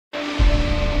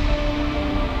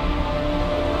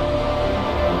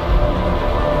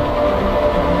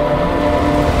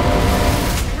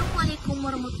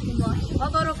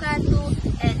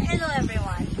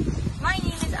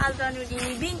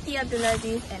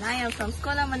Aziz and I am from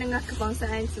Sekolah Menengah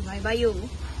Kebangsaan Sungai Bayu.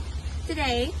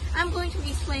 Today, I'm going to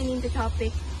be explaining the topic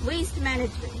waste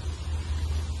management.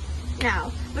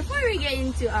 Now, before we get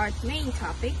into our main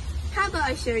topic, how about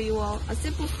I share you all a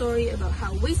simple story about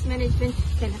how waste management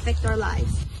can affect our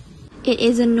lives. It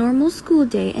is a normal school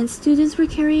day and students were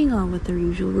carrying on with their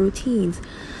usual routines.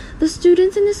 The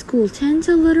students in the school tend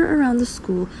to litter around the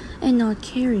school and not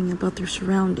caring about their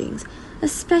surroundings,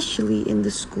 especially in the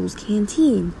school's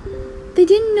canteen. They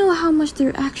didn't know how much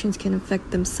their actions can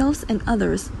affect themselves and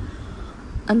others.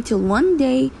 Until one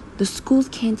day, the school's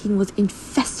canteen was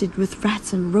infested with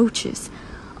rats and roaches.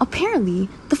 Apparently,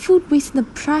 the food waste in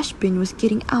the trash bin was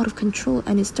getting out of control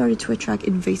and it started to attract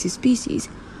invasive species.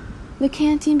 The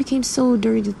canteen became so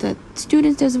dirty that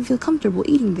students doesn't feel comfortable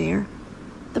eating there.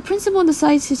 The principal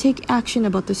decides to take action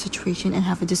about the situation and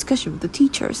have a discussion with the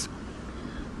teachers.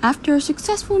 After a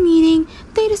successful meeting,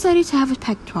 they decided to have a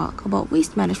pep talk about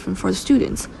waste management for the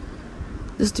students.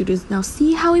 The students now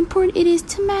see how important it is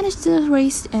to manage the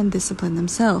waste and discipline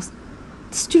themselves.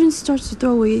 The students start to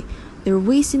throw away their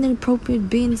waste in inappropriate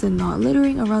bins and not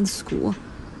littering around the school.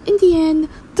 In the end,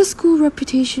 the school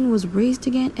reputation was raised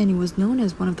again and it was known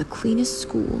as one of the cleanest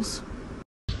schools.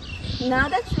 Now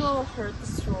that you all heard the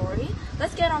story,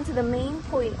 let's get on to the main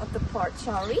point of the part,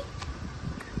 shall we?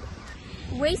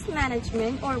 Waste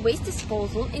management or waste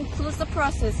disposal includes the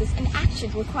processes and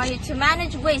actions required to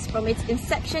manage waste from its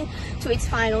inception to its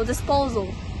final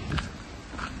disposal.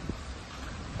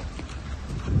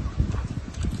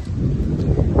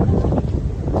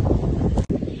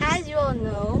 As you all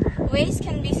know, waste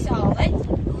can be solid,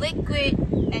 liquid,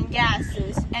 and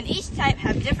gases, and each type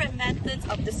have different methods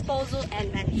of disposal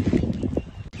and management.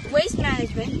 Waste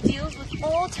management deals with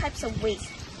all types of waste,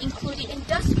 including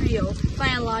industrial,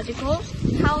 biological,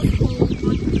 household,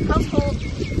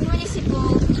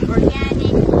 municipal,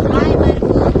 organic,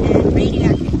 biomedical, and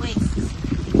radioactive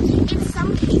wastes. In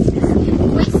some cases,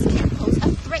 waste can pose a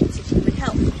threat to human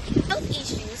health. Health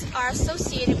issues are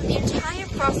associated with the entire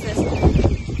process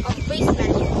of waste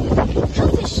management.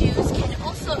 Health issues can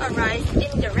also arise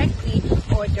indirectly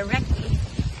or directly.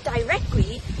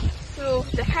 Directly through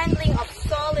the handling of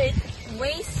solid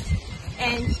waste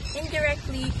and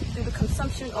indirectly through the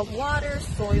consumption of water,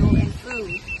 soil, and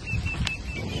food.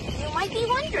 You might be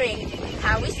wondering,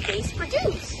 how is waste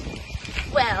produced?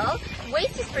 Well,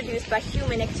 waste is produced by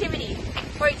human activity.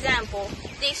 For example,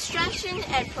 the extraction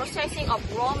and processing of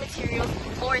raw materials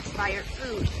or expired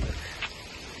food.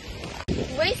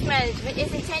 Waste management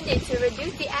is intended to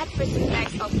reduce the adverse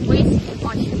effects of waste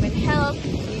on human health,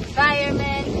 the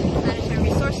environment, planetary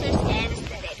resources, and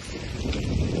aesthetics.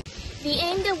 The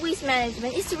aim of waste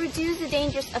management is to reduce the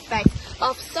dangerous effects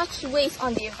of such waste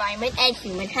on the environment and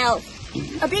human health.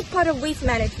 A big part of waste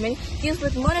management deals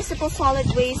with municipal solid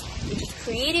waste, which is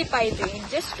created by the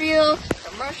industrial,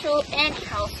 commercial, and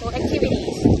household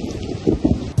activities.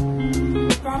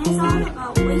 That is all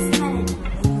about waste management.